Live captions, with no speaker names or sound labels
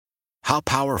How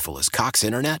powerful is Cox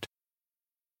Internet?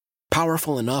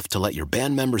 Powerful enough to let your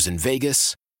band members in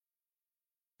Vegas,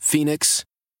 Phoenix,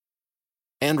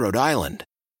 and Rhode Island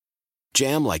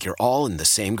jam like you're all in the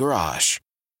same garage.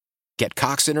 Get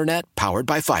Cox Internet powered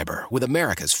by fiber with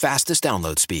America's fastest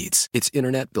download speeds. It's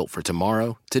internet built for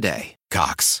tomorrow, today.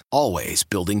 Cox, always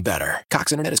building better.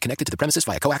 Cox Internet is connected to the premises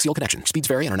via coaxial connection. Speeds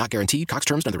vary and are not guaranteed. Cox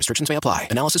terms and other restrictions may apply.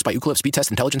 Analysis by Ookla Speed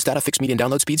Test Intelligence Data. Fixed median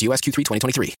download speeds. US Q3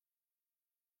 2023.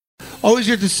 Always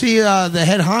good to see the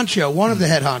head honcho, one of the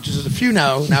head honchos. There's a few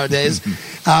nowadays.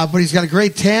 But he's got a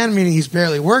great tan, meaning he's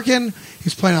barely working.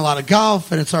 He's playing a lot of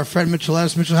golf, and it's our friend Mitchell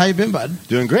Etess. Mitchell, how you been, bud?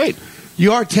 Doing great.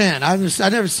 You are tan. I've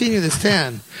never seen you this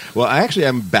tan. Well, I actually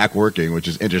am back working, which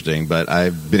is interesting, but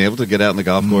I've been able to get out in the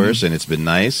golf course, and it's been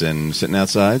nice and sitting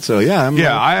outside. So, yeah,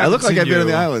 I look like I've been on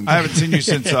the island. I haven't seen you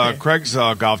since Craig's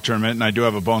golf tournament, and I do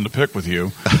have a bone to pick with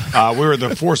you. We were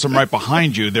the foursome right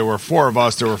behind you. There were four of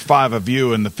us. There were five of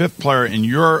you, and the fifth player in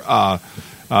your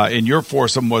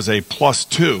foursome was a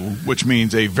 +2, which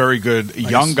means a very good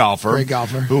young golfer, great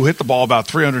golfer who hit the ball about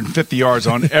 350 yards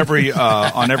on every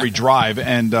drive,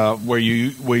 and where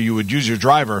you would use your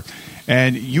driver.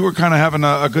 And you were kind of having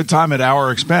a good time at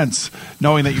our expense,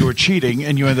 knowing that you were cheating,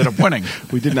 and you ended up winning.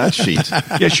 We did not cheat.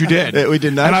 Yes, you did. We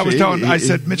did not. And I was telling, I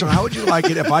said, Mitchell, how would you like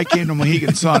it if I came to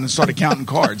Mohegan Sun and started counting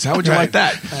cards? How would you like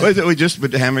that? We just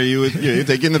would hammer you. You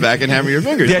take you in the back and hammer your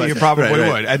fingers. Yeah, you probably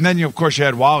would. And then, of course, you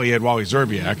had Wally. You had Wally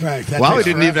Zerbiak. Right. Wally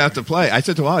didn't even have to play. I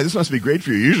said to Wally, "This must be great for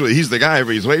you. Usually, he's the guy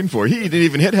everybody's waiting for. He didn't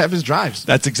even hit half his drives."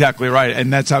 That's exactly right,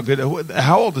 and that's how good.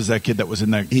 How old is that kid that was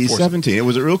in that? He's 17. It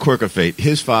was a real quirk of fate.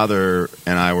 His father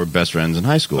and I were best friends in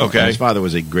high school. Okay. And his father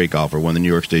was a great golfer, won the New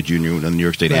York State Junior, won the New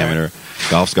York State Amateur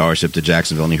golf scholarship to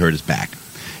Jacksonville, and he hurt his back.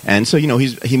 And so,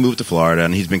 he moved to Florida,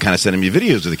 and he's been kind of sending me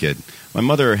videos of the kid. My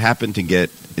mother happened to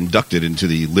get inducted into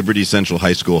the Liberty Central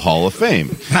High School Hall of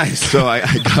Fame. Nice. So I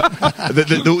got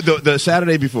the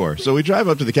Saturday before. So we drive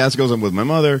up to the Catskills. I'm with my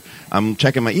mother. I'm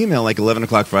checking my email like 11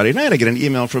 o'clock Friday night. I get an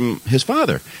email from his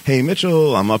father. "Hey,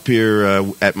 Mitchell, I'm up here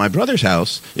at my brother's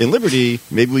house in Liberty.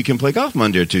 Maybe we can play golf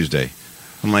Monday or Tuesday."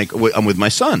 I'm like, "I'm with my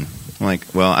son." I'm like,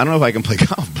 "Well, I don't know if I can play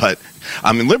golf, but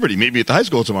I'm in Liberty. Maybe at the high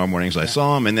school tomorrow morning." So I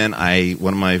saw him, and then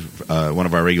one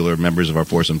of our regular members of our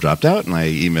foursome dropped out, and I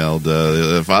emailed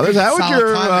the fathers,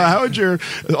 how would your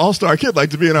all-star kid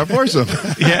like to be in our foursome?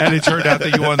 Yeah, and it turned out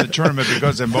that you won the tournament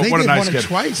because of him. But what a nice kid!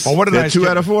 Twice. Well, what a nice 2 kid.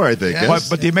 out of 4, I think. Yes. Yes.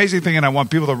 But the amazing thing, and I want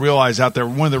people to realize out there,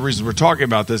 one of the reasons we're talking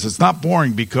about this, it's not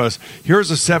boring because here's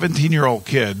a 17-year-old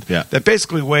kid that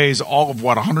basically weighs all of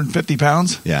 150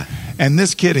 pounds. Yeah. And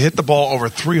this kid hit the ball over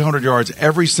 300 yards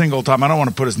every single time. I don't want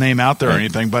to put his name out there or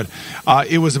anything, but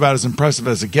it was about as impressive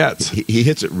as it gets. He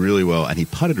hits it really well, and he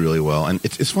putted really well. And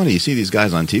it's funny, you see these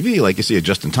guys on TV, like you see a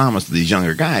Justin Thomas, these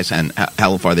younger guys, and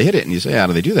how far they hit it, and you say, how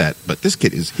do they do that? But this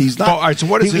kid he's not. All right, so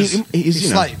what is He's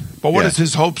slight. But what is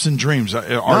his hopes and dreams? He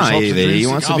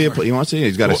wants to be. He wants to.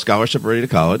 He's got a scholarship ready to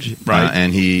college, right?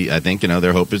 And I think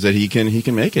their hope is that he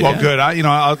can make it. Well, good.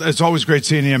 It's always great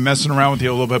seeing you and messing around with you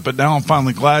a little bit. But now I'm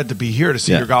finally glad to be here to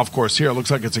see your golf course here. It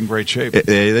looks like it's in great shape.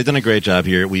 They've done a great job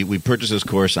here. We purchased this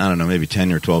course, I don't know, maybe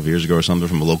 10 or 12 years ago or something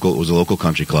from it was a local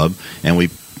country club, and we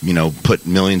put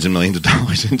millions and millions of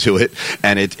dollars into it,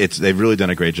 and they've really done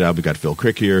a great job. We've got Phil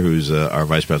Crick here, who's our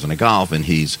vice president of golf, and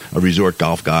he's a resort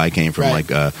golf guy. Came from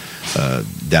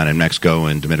down in Mexico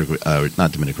and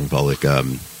not Dominican Republic.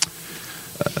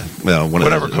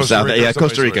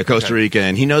 Costa Rica,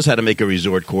 and he knows how to make a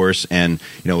resort course, and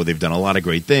they've done a lot of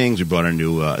great things. We brought a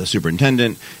new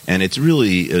superintendent, and it's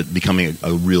really becoming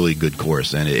a really good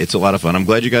course, and it's a lot of fun. I'm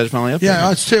glad you guys are finally up there. Yeah,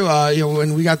 us too.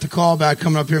 When we got the call about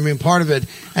coming up here and being part of it,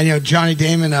 and Johnny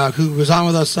Damon, who was on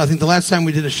with us, I think the last time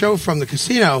we did a show from the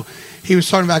casino, he was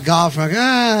talking about golf. I'm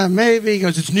like, maybe. He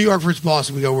goes, it's New York versus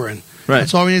Boston. We go, we're in. Right.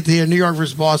 That's all we need to hear. New York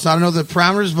versus Boston. I don't know the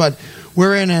parameters, but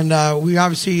we're in, and we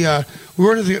obviously we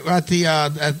weren't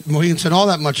at Mohegan Sun all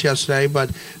that much yesterday,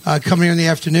 but coming here in the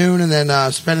afternoon and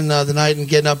then spending the night and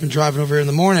getting up and driving over here in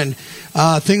the morning,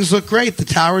 things look great. The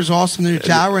tower's awesome, the new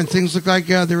tower, and things look like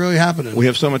they're really happening. We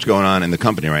have so much going on in the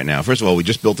company right now. First of all, we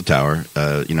just built the tower.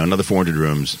 Another 400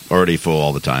 rooms, already full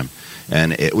all the time.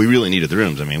 And we really needed the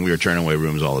rooms. I mean, we were turning away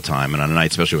rooms all the time. And on a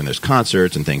night, especially when there's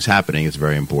concerts and things happening, it's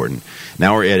very important.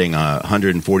 Now we're adding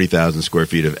 140,000 square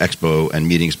feet of expo and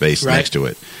meeting space next to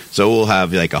it. So we'll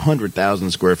have like 100,000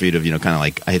 1,000 square feet of, kind of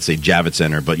like, I'd say Javits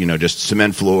Center, but, just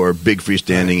cement floor, big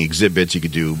freestanding exhibits. You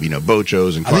could do, boat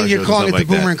shows and car shows. I think you're calling it the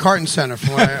Boomer and Carton Center,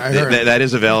 from what I heard. That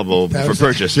is available for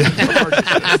purchase. Yes,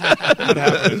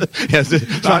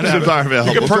 sponsorships are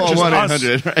available. You can purchase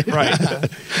us. Right.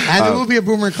 And there will be a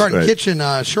Boomer and Carton kitchen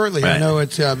shortly. Right. I know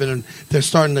they're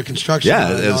starting the construction.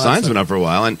 Yeah, the sign's been up for a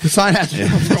while. And the sign has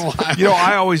been up for a while.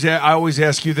 I always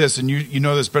ask you this, and you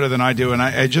know this better than I do, and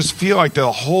I just feel like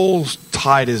the whole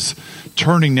tide is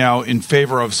turning now in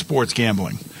favor of sports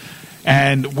gambling.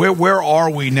 And where are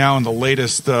we now in the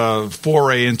latest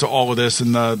foray into all of this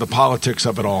and the politics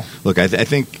of it all? Look, I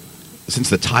think since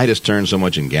the tide has turned so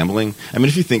much in gambling, I mean,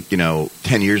 if you think,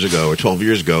 10 years ago or 12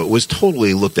 years ago, it was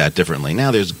totally looked at differently.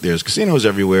 Now there's casinos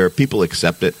everywhere. People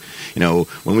accept it.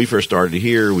 When we first started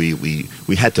here, we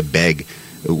had to beg.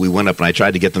 We went up and I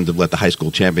tried to get them to let the high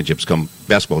school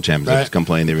basketball championships come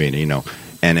play in the arena,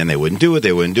 and then they wouldn't do it.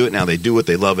 Now they do it.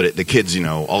 They love it. The kids,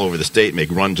 all over the state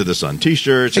make Run to the Sun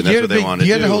T-shirts, and that's what they want to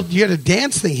do. You had a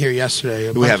dance thing here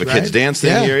yesterday. We have a kids dance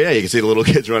thing here. Yeah, you can see the little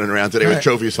kids running around today with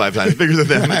trophies 5 times bigger than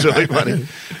them. It's really funny.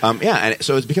 And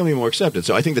so it's becoming more accepted.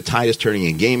 So I think the tide is turning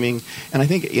in gaming, and I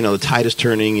think the tide is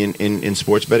turning in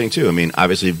sports betting too. I mean,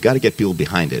 obviously you've got to get people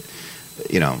behind it.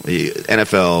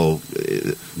 NFL.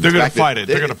 They're going to fight it.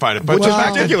 They're going to fight it. Which is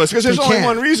ridiculous because there's only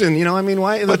one reason.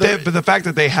 Why? But the fact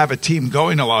that they have a team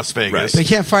going to Las Vegas. They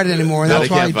can't fight it anymore. And that's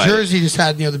why Jersey just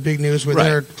had the big news where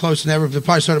they're close to ever. They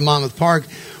probably started Monmouth Park.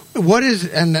 What is,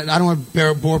 and I don't want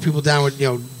to bore people down with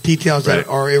details that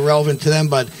are irrelevant to them,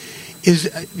 but is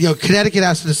Connecticut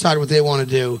has to decide what they want to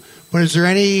do. But is there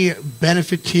any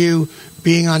benefit to you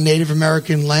being on Native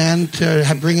American land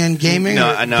to bring in gaming? No,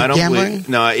 I don't gambling?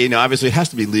 believe. No, obviously it has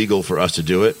to be legal for us to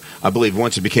do it. I believe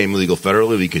once it became legal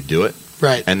federally, we could do it.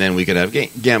 Right. And then we could have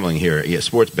gambling here,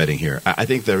 sports betting here. I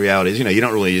think the reality is, you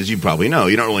don't really, as you probably know,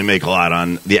 you don't really make a lot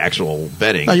on the actual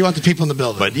betting. No, you want the people in the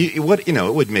building. But it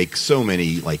would make so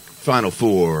many, like Final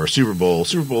Four or Super Bowl.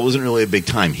 Super Bowl isn't really a big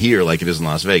time here like it is in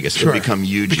Las Vegas. Sure. It would become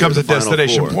huge. It becomes a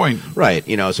destination point. Right.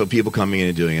 So people coming in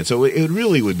and doing it. So it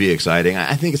really would be exciting.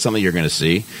 I think it's something you're going to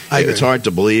see. It's hard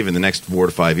to believe in the next 4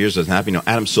 to 5 years it doesn't happen.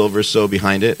 Adam Silver's so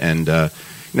behind it. And,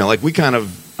 we kind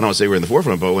of, I don't want to say we're in the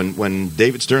forefront, but when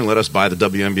David Stern let us buy the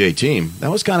WNBA team, that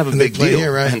was kind of a big deal.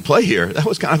 Here, right? And play here, that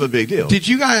was kind of a big deal. Did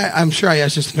you guys, I'm sure I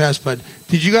asked this in the past, but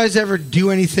did you guys ever do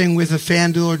anything with a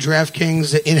FanDuel or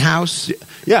DraftKings in-house?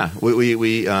 Yeah,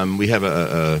 we have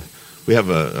a like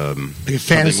a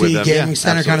fantasy gaming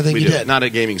center kind of thing. We you did not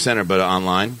a gaming center, but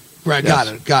online. Right,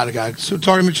 yes. Got it. So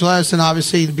talking to Mitchell Edison,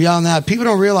 obviously beyond that, people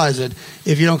don't realize it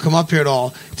if you don't come up here at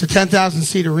all. It's a 10,000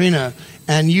 seat arena.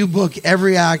 And you book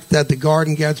every act that the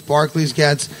Garden gets, Barclays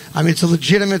gets. I mean, it's a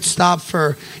legitimate stop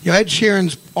for Ed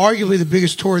Sheeran's arguably the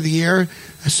biggest tour of the year.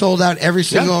 Sold out every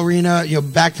single arena,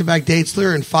 back-to-back dates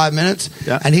there in 5 minutes.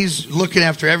 Yeah. And he's looking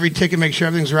after every ticket, make sure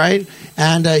everything's right.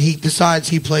 And he decides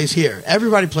he plays here.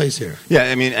 Everybody plays here. Yeah,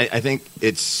 I mean, I think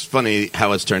it's funny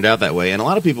how it's turned out that way. And a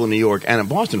lot of people in New York and in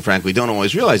Boston, frankly, don't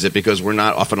always realize it because we're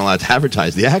not often allowed to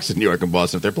advertise the acts in New York and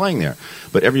Boston if they're playing there.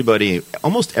 But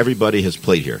almost everybody has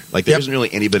played here. Like, there isn't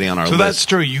really anybody on our list. So that's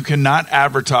true. You cannot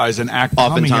advertise an act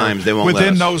oftentimes they won't within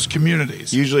let us. Those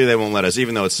communities. Usually they won't let us,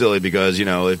 even though it's silly because,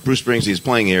 if Bruce Springsteen's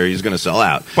playing here, he's going to sell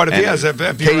out. But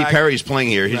if Katy Perry's playing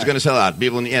here, he's going to sell out.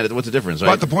 People in the end, what's the difference, right?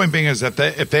 But the point being is that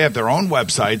if they have their own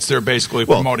websites, they're basically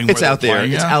promoting it's where out there.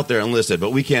 Playing, it's out there and listed,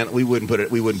 but we wouldn't put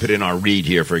it in our read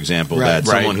here, for example, that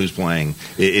someone who's playing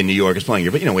in New York is playing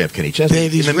here. But we have Kenny Chesney.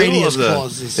 These radius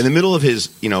clauses. In the middle of his,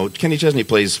 Kenny Chesney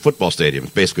plays football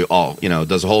stadiums, basically all,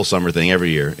 does a whole summer thing every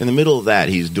year. In the middle of that,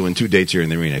 he's doing 2 dates here in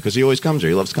the arena because he always comes here.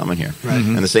 He loves coming here. Right.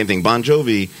 And the same thing, Bon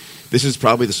Jovi. This is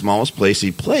probably the smallest place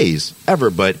he plays ever,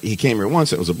 but he came here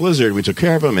once. It was a blizzard. We took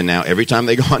care of him, and now every time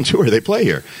they go on tour, they play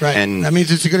here. Right. And that means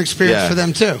it's a good experience for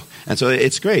them, too. And so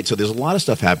it's great. So there's a lot of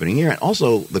stuff happening here. And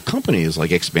also, the company is,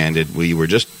 expanded. We were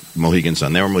just Mohegan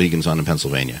Sun. They were Mohegan Sun in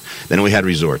Pennsylvania. Then we had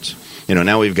resorts.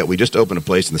 Now we just opened a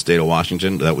place in the state of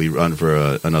Washington that we run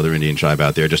for another Indian tribe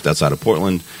out there just outside of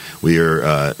Portland. We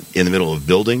are in the middle of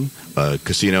building a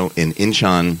casino in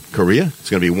Incheon, Korea. It's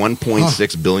going to be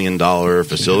 $1.6 billion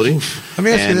facility. Let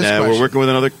me ask you this question. We're working with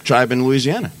another tribe in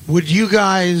Louisiana. Would you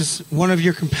guys, one of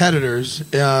your competitors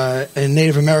in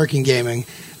Native American gaming,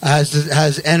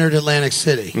 has entered Atlantic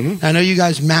City? Mm-hmm. I know you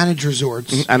guys manage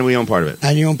resorts. Mm-hmm. And we own part of it.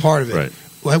 And you own part of it. Right.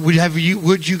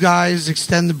 Would you guys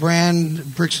extend the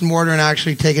brand bricks and mortar and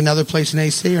actually take another place in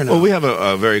AC or no? Well, we have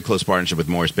a very close partnership with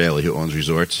Morris Bailey, who owns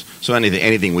resorts. So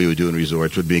anything we would do in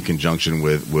resorts would be in conjunction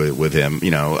with him.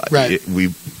 Right.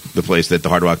 the place that the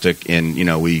Hard Rock took, and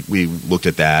we looked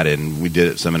at that and we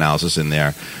did some analysis in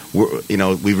there.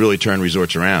 We've really turned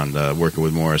resorts around, working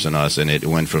with Morris and us, and it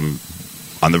went from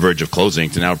on the verge of closing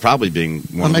to now probably being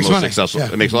one of the most successful.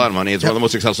 Yeah. It makes a lot of money. It's one of the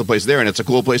most successful places there, and it's a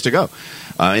cool place to go.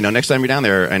 Next time you're down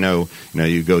there, I know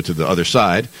you go to the other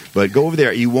side, but go over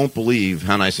there. You won't believe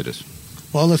how nice it is.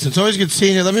 Well, listen, it's always good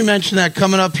seeing you. Let me mention that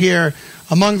coming up here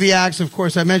among the acts, of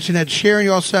course, I mentioned Ed Sheeran.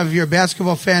 You also have, if you're a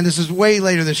basketball fan, this is way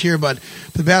later this year, but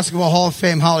the Basketball Hall of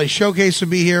Fame Holiday Showcase will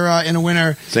be here in the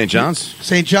winter. St. John's?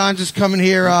 St. John's is coming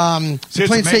here. Playing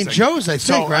St. Joe's, I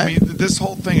think, right? I mean, this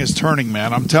whole thing is turning,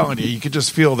 man. I'm telling you. You could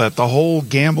just feel that the whole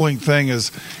gambling thing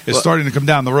is starting to come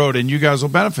down the road, and you guys will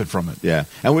benefit from it. Yeah.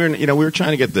 And we were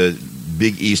trying to get the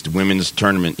Big East women's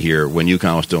tournament here when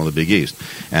UConn was still in the Big East,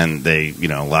 and they,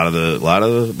 a lot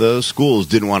of the schools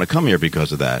didn't want to come here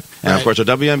because of that. And of course, our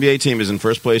WNBA team is in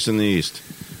first place in the East.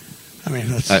 I mean,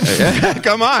 that's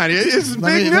come on, it's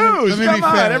big news. Come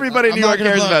on, everybody in New York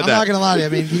cares about that. I'm not going to lie to you. I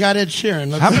mean, you got Ed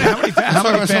Sheeran. How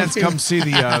many fans come see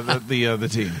the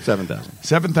team? 7,000.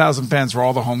 7,000 fans for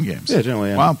all the home games. Yeah,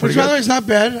 generally. Yeah. Wow, pretty good. By the way, it's not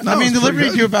bad. No, I mean, the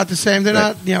Liberty do about the same. They're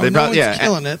not. No one's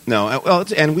killing it. No, well,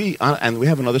 and we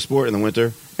have another sport in the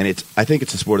winter, and I think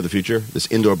it's the sport of the future. This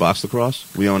indoor box lacrosse.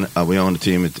 We own a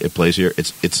team. It plays here.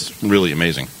 It's really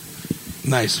amazing.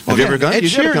 Nice. Have you ever gone? Ed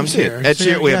Sheeran come see it. Ed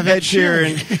Sheeran. We have Ed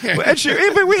Sheeran. Ed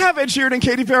Sheeran. But we have Ed Sheeran and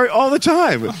Katy Perry all the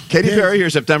time. Katy Perry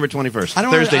here September 21st,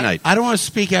 Thursday night. I don't want to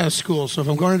speak out of school, so if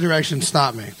I'm going in a direction,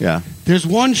 stop me. Yeah. There's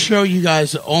one show you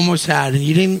guys almost had, and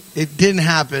it didn't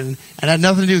happen, and had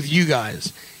nothing to do with you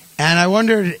guys. And I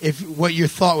wondered what your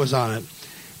thought was on it.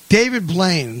 David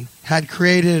Blaine had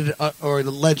created, or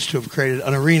alleged to have created,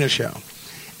 an arena show.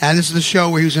 And this is the show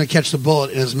where he was going to catch the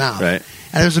bullet in his mouth. Right.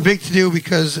 And it was a big to-do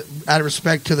because, out of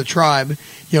respect to the tribe,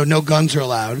 no guns are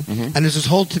allowed. Mm-hmm. And there's this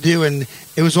whole to-do, and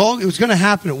it was going to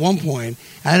happen at one point.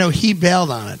 And I know he bailed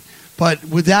on it. But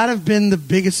would that have been the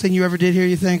biggest thing you ever did here,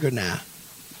 you think, or nah?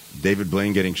 David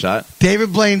Blaine getting shot?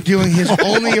 David Blaine doing his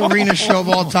only arena show of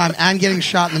all time and getting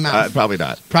shot in the mouth. Probably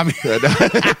not. Probably.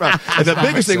 The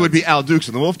biggest thing would be Al Dukes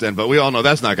in the Wolf Den, but we all know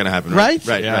that's not going to happen. Right?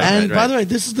 Right. And by the way,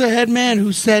 this is the head man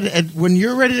who said when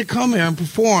you're ready to come here and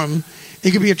perform,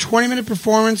 it could be a 20-minute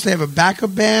performance. They have a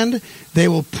backup band. They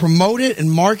will promote it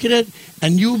and market it,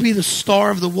 and you'll be the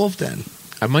star of the Wolf Den.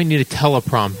 I might need a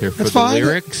teleprompter for the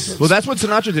lyrics. Well, that's what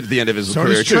Sinatra did at the end of his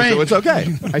career, too, so it's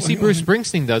okay. I see Bruce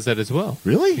Springsteen does that as well.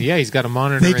 Really? Yeah, he's got a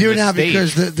monitor. They do in now stage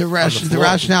because the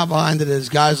rationale behind it is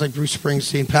guys like Bruce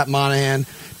Springsteen, Pat Monahan,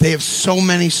 they have so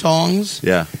many songs.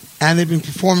 Yeah. And they've been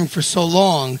performing for so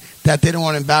long that they don't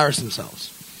want to embarrass themselves.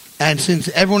 And since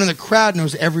everyone in the crowd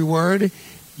knows every word,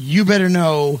 you better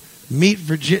know Meet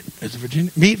Virginia. Is it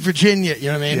Virginia? Meet Virginia. You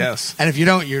know what I mean? Yes. And if you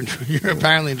don't, you're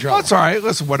apparently in trouble. Well, that's all right.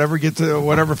 Listen,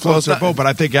 whatever floats our boat. But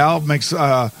I think Al makes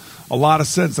a lot of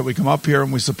sense that we come up here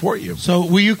and we support you. So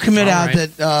will you commit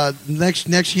that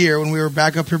next year when we were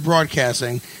back up here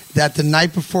broadcasting, that the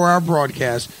night before our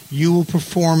broadcast, you will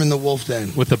perform in the Wolf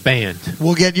Den with a band?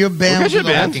 We'll get you a band. We'll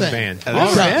get you a band. All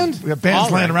right. We have bands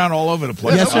laying around all over the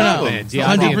place. Yes or no?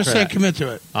 Yeah, 100% commit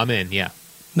to it. I'm in. Yeah.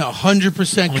 No,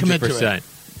 100% commit to it.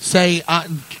 Say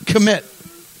commit.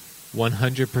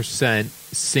 100%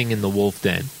 sing in the Wolf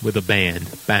Den with a band.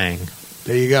 Bang.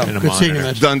 There you go. Good seeing you,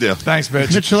 Mitch. Done deal. Thanks,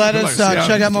 Mitch. Mitch Etess,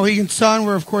 check out Mohegan Sun.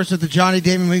 We're, of course, at the Johnny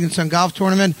Damon Mohegan Sun Golf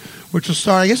Tournament, which will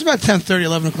start, I guess, about 10:30,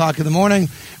 11 o'clock in the morning.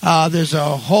 There's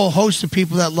a whole host of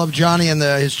people that love Johnny and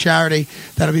his charity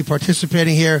that'll be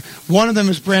participating here. One of them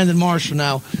is Brandon Marshall.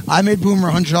 Now, I made Boomer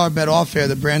a $100 bet off air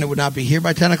that Brandon would not be here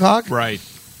by 10 o'clock. Right.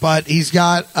 But he's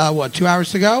got, 2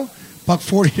 hours to go?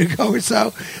 $1.40 to go or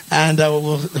so, and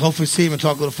we'll hopefully see him and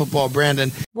talk a little football.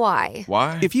 Brandon. Why?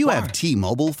 If you have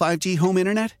T-Mobile 5G home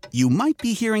internet, you might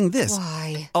be hearing this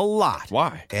a lot.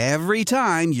 Why? Every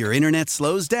time your internet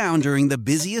slows down during the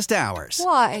busiest hours.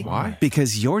 Why?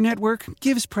 Because your network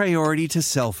gives priority to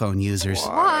cell phone users.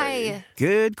 Why?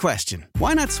 Good question.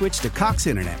 Why not switch to Cox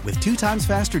Internet with 2 times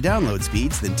faster download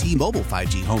speeds than T-Mobile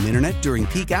 5G home internet during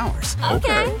peak hours?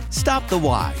 Okay. Stop the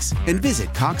whys and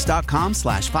visit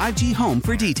cox.com/5G home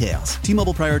for details.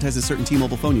 T-Mobile prioritizes certain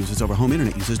T-Mobile phone users over home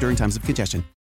internet users during times of congestion.